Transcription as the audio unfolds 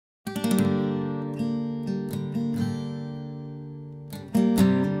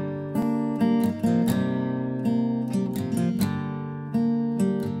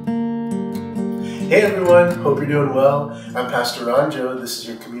Hey everyone, hope you're doing well. I'm Pastor Ranjo. This is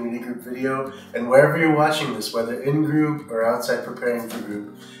your community group video, and wherever you're watching this, whether in group or outside preparing for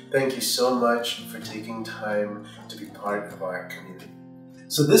group, thank you so much for taking time to be part of our community.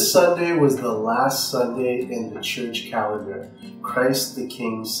 So this Sunday was the last Sunday in the church calendar, Christ the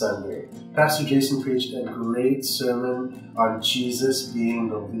King Sunday. Pastor Jason preached a great sermon on Jesus being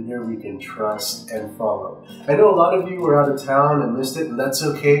the leader we can trust and follow. I know a lot of you were out of town and missed it, and that's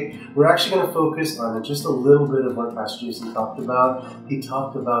okay. We're actually going to focus on just a little bit of what Pastor Jason talked about. He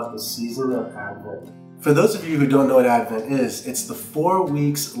talked about the season of Advent. For those of you who don't know what Advent is, it's the 4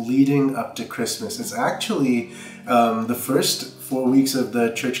 weeks leading up to Christmas. It's actually the first 4 weeks of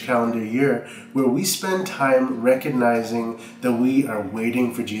the church calendar year where we spend time recognizing that we are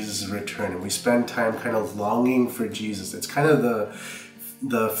waiting for Jesus' return, and we spend time kind of longing for Jesus. It's kind of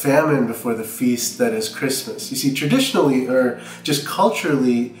the famine before the feast that is Christmas. You see, traditionally or just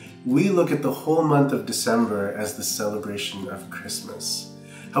culturally, we look at the whole month of December as the celebration of Christmas.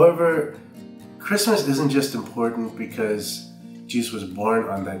 However, Christmas isn't just important because Jesus was born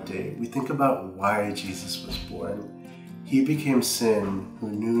on that day. We think about why Jesus was born. He became sin who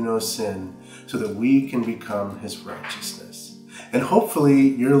knew no sin so that we can become his righteousness. And hopefully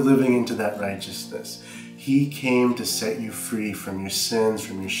you're living into that righteousness. He came to set you free from your sins,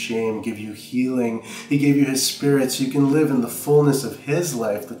 from your shame, give you healing. He gave you his spirit so you can live in the fullness of his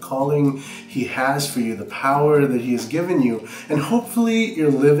life, the calling he has for you, the power that he has given you. And hopefully you're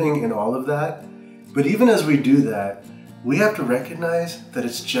living in all of that. But even as we do that, we have to recognize that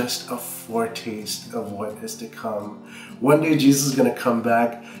it's just a foretaste of what is to come. One day Jesus is going to come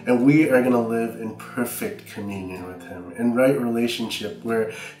back and we are going to live in perfect communion with him, in right relationship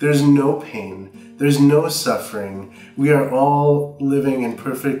where there's no pain, there's no suffering. We are all living in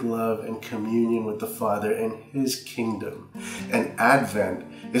perfect love and communion with the Father and his kingdom. And Advent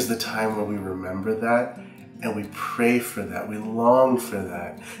is the time where we remember that, and we pray for that, we long for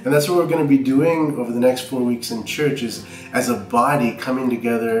that. And that's what we're going to be doing over the next 4 weeks in church, is as a body coming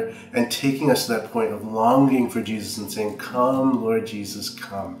together and taking us to that point of longing for Jesus and saying, come, Lord Jesus,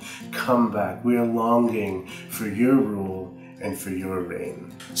 come back. We are longing for your rule and for your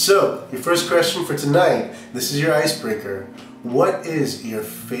reign. So, your first question for tonight, this is your icebreaker. What is your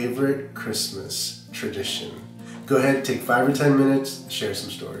favorite Christmas tradition? Go ahead, take 5 or 10 minutes, share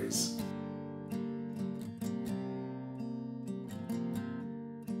some stories.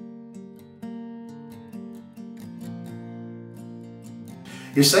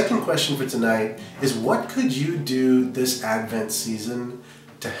 Your second question for tonight is, what could you do this Advent season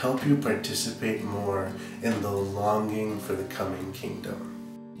to help you participate more in the longing for the coming kingdom?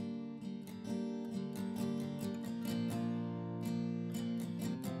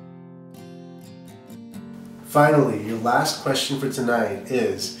 Finally, your last question for tonight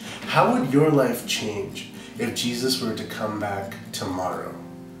is, how would your life change if Jesus were to come back tomorrow?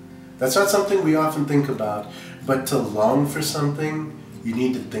 That's not something we often think about, but to long for something, you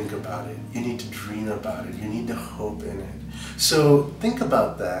need to think about it. You need to dream about it. You need to hope in it. So think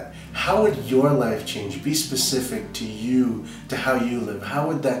about that. How would your life change? Be specific to you, to how you live. How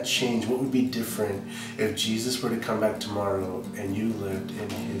would that change? What would be different if Jesus were to come back tomorrow and you lived in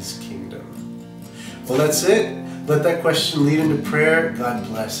his kingdom? Well, that's it. Let that question lead into prayer. God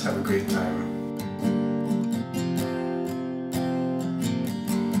bless. Have a great time.